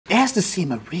it has to seem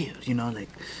real, you know, like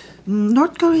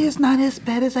North Korea is not as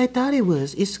bad as I thought it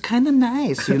was. It's kind of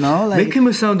nice, you know. Like, make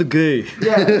him sound gay.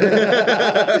 Yeah.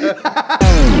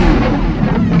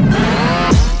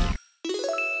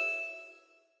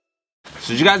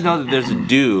 So did you guys know that there's a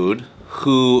dude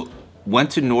who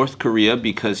went to North Korea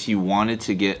because he wanted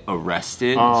to get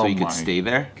arrested so he could stay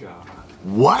there? God.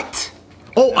 What?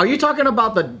 Oh, are you talking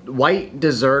about the white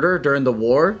deserter during the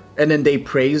war, and then they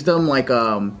praised him like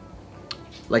a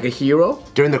hero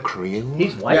During the Korean War?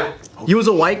 He's white. Yeah. He was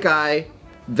a white guy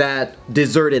that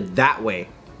deserted that way.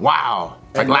 Wow.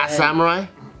 Like Last Samurai?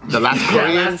 The last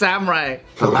Korean? Yeah, Last Samurai.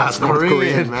 The last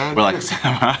Korean, man. We're like a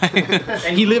samurai.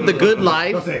 And he lived a good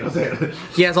life.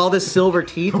 He has all this silver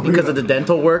teeth because of the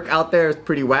dental work out there. It's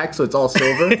pretty whack, so it's all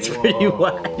silver. It's pretty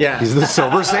whack. Yeah. He's the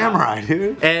silver samurai,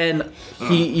 dude. And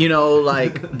he, you know,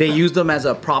 like, they used him as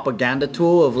a propaganda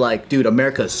tool of like, dude,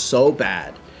 America's so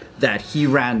bad that he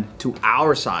ran to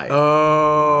our side.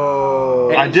 Oh.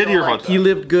 And I did hear like, about that. He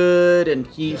lived good, and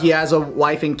he has a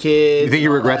wife and kids. You think he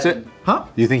regrets it? Huh?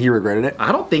 You think he regretted it?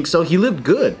 I don't think so. He lived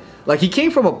good. Like, he came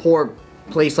from a poor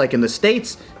place, like in the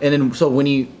States, and then so when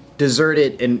he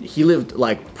deserted, and he lived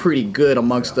like pretty good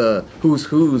amongst the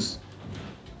who's.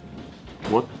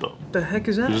 What The heck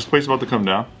is that? Is this place about to come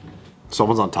down?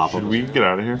 Someone's on top of Should him. we get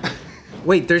out of here?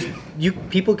 Wait, there's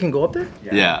people can go up there?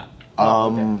 Yeah.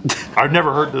 I've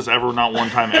never heard this ever, not one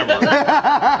time ever.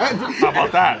 How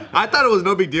about that? I thought it was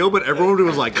no big deal, but everyone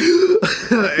was like,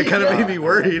 it kind of made me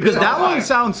worried. Because that one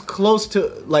sounds close to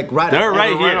like right. They're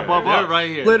right here. above They're us. right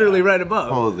here. Literally right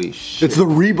above. Holy shit. It's the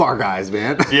rebar guys,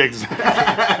 man. Yeah, exactly.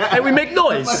 And we make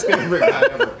noise.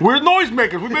 We're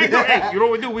noisemakers. We make noise. Hey, you know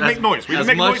what we do? We make noise. We as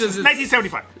make much noise as since it's-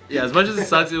 1975. Yeah, as much as it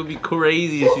sucks, it would be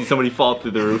crazy to see somebody fall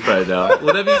through the roof right now.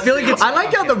 Would that be I feel like it's. I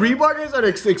like how the rebar guys are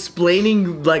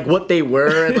explaining like what they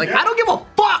were, and like I don't give a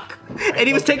fuck. And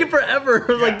he was taking forever.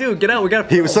 I was like, dude, get out. We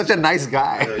gotta. He was such a nice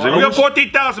guy. We got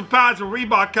 14,000 pounds of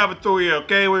Reebok coming through here,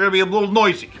 okay? We're gonna be a little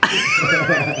noisy.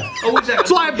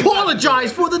 So I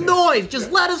apologize for the noise.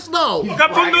 Just let us know.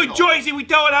 Come from New Jersey, we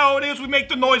tell it how it is. We make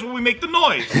the noise when we make the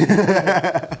noise.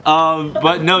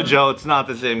 But no, Joe, it's not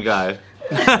the same guy.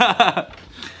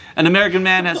 An American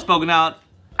man has spoken out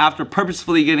after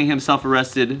purposefully getting himself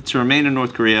arrested to remain in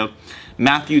North Korea.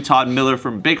 Matthew Todd Miller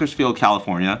from Bakersfield,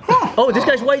 California. Oh, this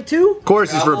guy's white too? Of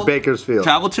course, he's from Bakersfield.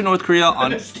 Traveled to North Korea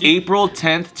on April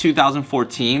 10th,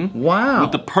 2014. Wow.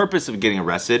 With the purpose of getting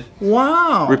arrested.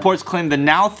 Wow. Reports claim the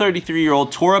now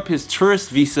 33-year-old tore up his tourist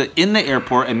visa in the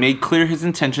airport and made clear his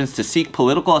intentions to seek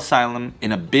political asylum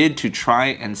in a bid to try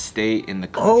and stay in the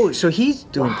country. Oh, so he's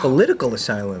doing political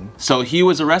asylum. So he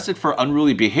was arrested for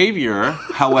unruly behavior,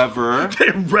 however... They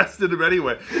arrested him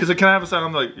anyway. He's like, can I have a sign?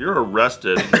 I'm like, you're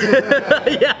arrested.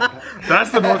 Yeah.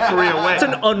 That's the North Korea way. It's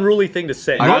an unruly thing to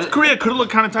say. North Korea could have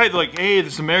looked kind of tight. They're like, hey,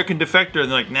 this American defector. And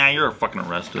they're like, nah, you're fucking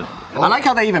arrested. I like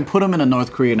how they even put him in a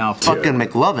North Korean outfit. Fucking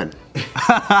McLovin.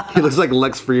 He looks like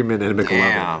Lex Freeman and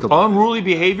McLovin. Come on. Unruly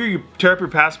behavior, you tear up your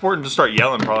passport and just start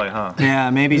yelling probably, huh? Yeah,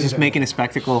 maybe he's just making a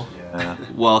spectacle.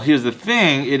 Well, here's the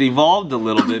thing. It evolved a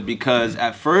little bit because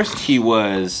at first he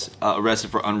was arrested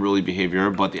for unruly behavior,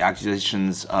 but the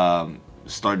accusations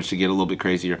started to get a little bit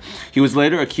crazier. He was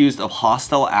later accused of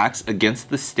hostile acts against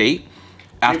the state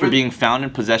after being found in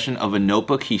possession of a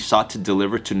notebook he sought to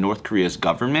deliver to North Korea's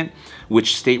government,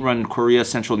 which state-run Korea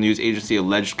Central News Agency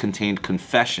alleged contained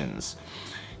confessions.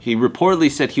 He reportedly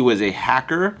said he was a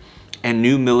hacker and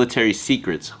knew military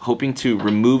secrets, hoping to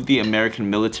remove the American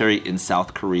military in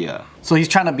South Korea. So he's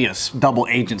trying to be a double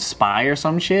agent spy or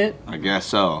some shit? I guess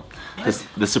so.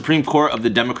 The Supreme Court of the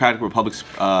Democratic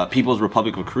People's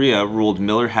Republic of Korea ruled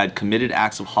Miller had committed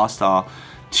acts of hostile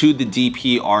to the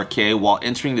DPRK while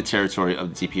entering the territory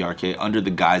of the DPRK under the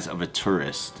guise of a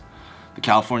tourist. The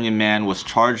California man was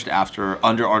charged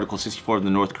under Article 64 of the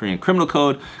North Korean Criminal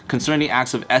Code concerning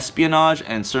acts of espionage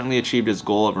and certainly achieved his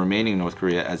goal of remaining in North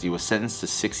Korea as he was sentenced to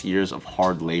 6 years of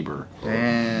hard labor.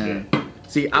 Damn.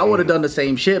 See, I would have done the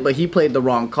same shit, but he played the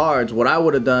wrong cards. What I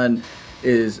would have done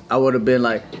is I would have been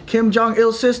like, Kim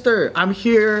Jong-il's sister, I'm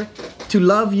here to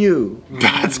love you.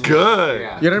 That's good.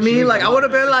 You know what I mean? Like, I would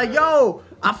have been like, yo,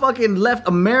 I fucking left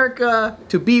America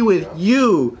to be with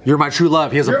you. You're my true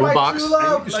love. He has a You're my boombox. true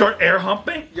love. You start air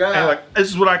humping? Yeah. And like, this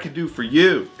is what I could do for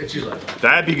you.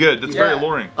 That'd be good. That's very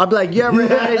alluring. I'd be like, you ever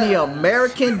had any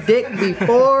American dick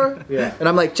before? Yeah. And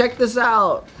I'm like, check this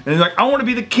out. And he's like, I want to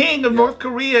be the king of North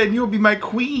Korea and you'll be my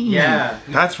queen. Yeah.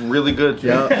 That's really good.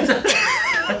 Yeah.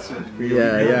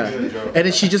 Yeah. And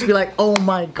then she'd just be like, oh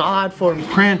my God, for me.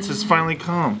 Prince has finally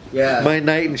come. Yeah. My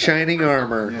knight in shining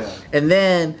armor. And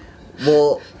then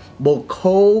we'll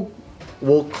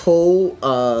will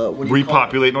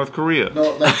repopulate North Korea.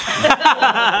 No, like,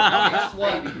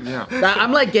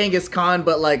 I'm like Genghis Khan,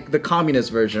 but like the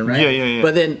communist version, right? Yeah.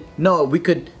 But then, no, we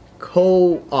could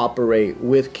cooperate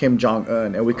with Kim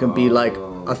Jong-un, and we can be like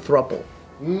a throuple.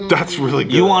 That's really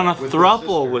good. You want a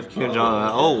throuple with Kim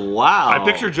Jong-un? Oh, wow. I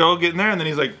picture Joe getting there, and then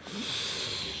he's like,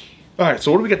 all right,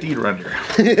 so what do we got to eat around here?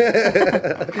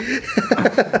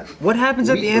 What happens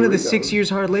at the end of the 6 years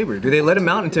hard labor? Do they let him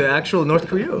out into actual North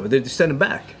Korea, or they just send him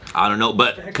back? I don't know,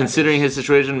 but considering his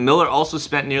situation, Miller also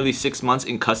spent nearly 6 months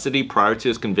in custody prior to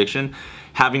his conviction,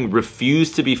 having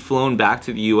refused to be flown back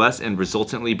to the U.S. and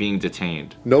resultantly being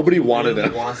detained. Nobody wanted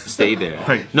him. To stay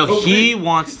there. No, he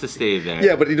wants to stay there.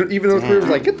 Yeah, but even North Korea was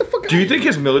like, get the fuck out. Do you think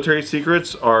his military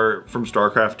secrets are from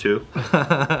StarCraft 2?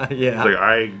 Yeah. Like,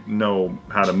 I know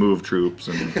how to move troops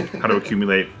and how to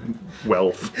accumulate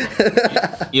wealth.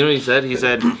 You know what he said? He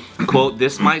said, quote,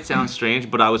 "This might sound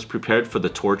strange, but I was prepared for the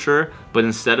torture, but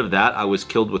instead of that, I was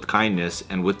killed with kindness,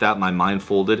 and with that, my mind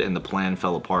folded and the plan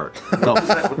fell apart."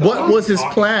 What was his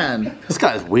plan? This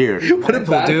guy's weird. What a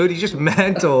cool dude. He's just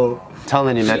mental.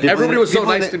 Telling you, man. Everybody was so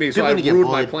nice to me, so I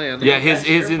ruined my plan. Yeah,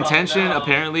 his intention,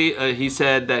 apparently, he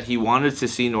said that he wanted to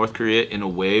see North Korea in a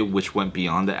way which went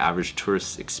beyond the average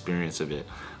tourist experience of it.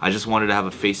 I just wanted to have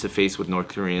a face-to-face with North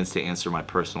Koreans to answer my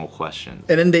personal question.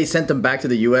 And then they sent him back to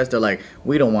the U.S. They're like,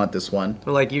 we don't want this one.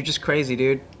 They're like, you're just crazy,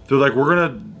 dude. They're like, we're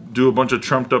going to do a bunch of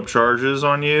trumped up charges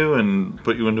on you and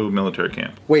put you into a military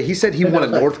camp. Wait, he said he wanted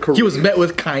North Korea. He was met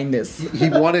with kindness. He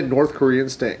wanted North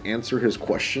Koreans to answer his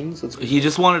questions? He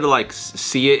just wanted to like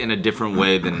see it in a different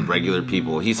way than regular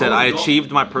people. He said, I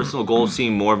achieved my personal goal of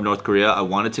seeing more of North Korea. I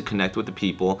wanted to connect with the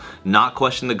people, not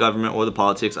question the government or the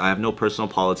politics. I have no personal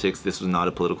politics. This was not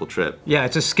a political trip. Yeah,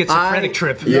 it's a schizophrenic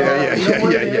trip.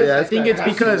 Yeah. I think it's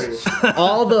because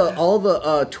all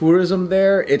the tourism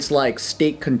there, it's like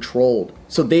state controlled.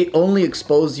 So they only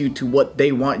expose you to what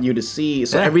they want you to see.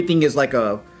 So everything is like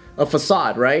a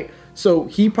facade, right? So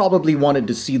he probably wanted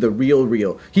to see the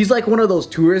real. He's like one of those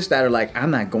tourists that are like,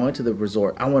 I'm not going to the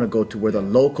resort. I want to go to where the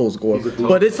locals go.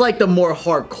 But it's like the more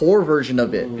hardcore version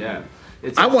of it. Yeah.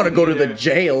 I want to go to the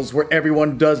jails where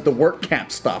everyone does the work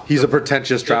camp stuff. He's a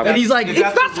pretentious traveler. And he's like, it's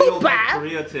not so bad.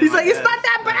 He's like, it's not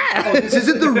that bad. This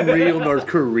isn't the real North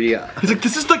Korea. He's like,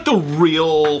 this is like the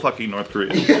real fucking North Korea.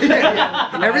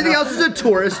 Everything else is a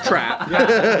tourist trap.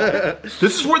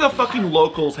 This is where the fucking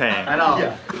locals hang. I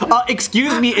know.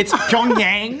 Excuse me, it's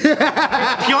Pyongyang.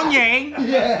 Pyongyang.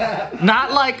 Yeah.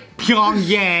 Not like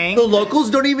Pyongyang. The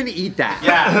locals don't even eat that.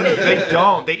 Yeah, they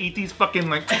don't. They eat these fucking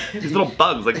like these little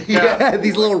bugs. Like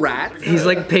these little rats. He's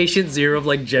like patient zero of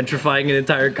like gentrifying an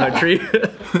entire country.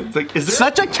 It's like, is this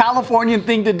Such a Californian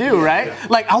thing to do, right?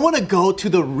 Like, I want to go to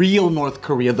the real North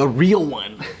Korea, the real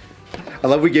one. I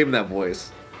love we gave him that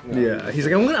voice. Yeah, he's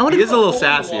like, I want to. He is a little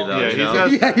sassy though. Yeah, you know?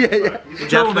 he's got, Yeah. he's a Definitely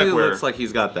turtleneck wearer. looks like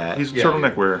he's got that. He's a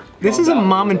turtleneck wearer. This is a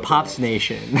mom and pop's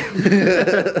nation.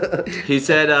 He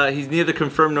said he's neither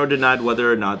confirmed nor denied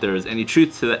whether or not there is any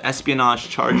truth to the espionage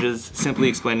charges, simply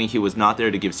explaining he was not there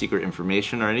to give secret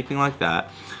information or anything like that,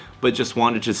 but just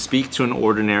wanted to speak to an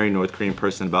ordinary North Korean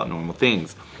person about normal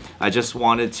things. I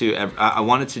wanted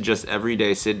to just every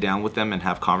day sit down with them and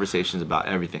have conversations about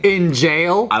everything. In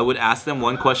jail? I would ask them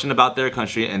one question about their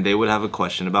country and they would have a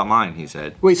question about mine, he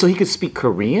said. Wait, so he could speak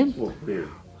Korean?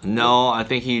 No, I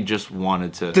think he just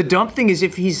wanted to. The dumb thing is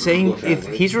if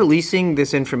he's releasing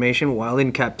this information while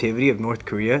in captivity of North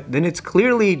Korea, then it's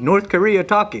clearly North Korea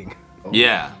talking.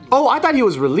 Yeah. Oh, I thought he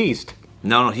was released.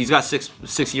 No, he's got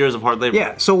six years of hard labor.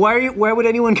 Yeah, so why would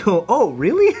anyone go, oh,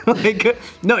 really? Like,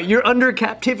 no, you're under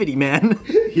captivity, man.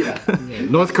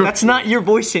 North Korea. That's not your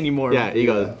voice anymore. Yeah, he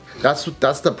goes.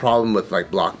 That's the problem with like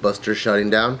Blockbuster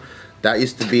shutting down. That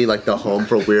used to be like the home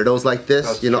for weirdos like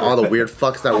this. You know, all the weird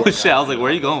fucks that Oh shit, I was like,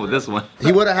 where are you going with this one?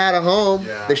 He would have had a home.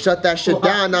 They shut that shit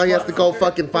down. Now he has to go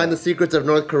fucking find the secrets of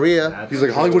North Korea. He's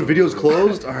like, Hollywood Videos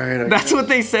closed? All right. That's what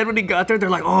they said when he got there. They're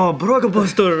like, oh,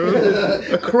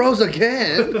 Blockbuster. Crows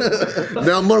again.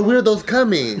 Now more weirdos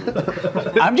coming.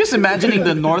 I'm just imagining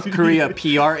the North Korea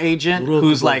PR agent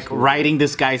who's like writing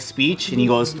this guy's speech, and he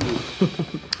goes,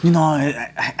 you know,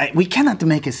 we cannot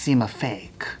make it seem a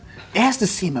fake. It has to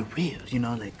seem a real, you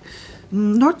know, like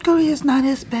North Korea is not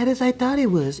as bad as I thought it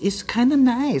was. It's kind of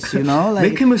nice, you know.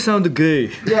 Like, Make him sound gay.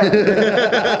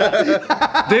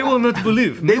 They will not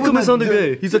believe. Make him sound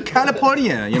gay. He's a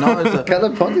Californian, you know.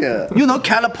 California. You know,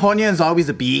 California is always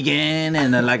a vegan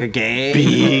and like a gay.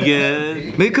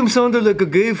 Vegan. Make him sound like a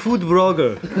gay food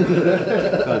blogger.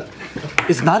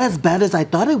 It's not as bad as I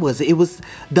thought it was. It was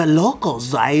the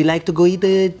locals. I like to go eat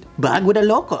the bag with a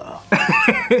local.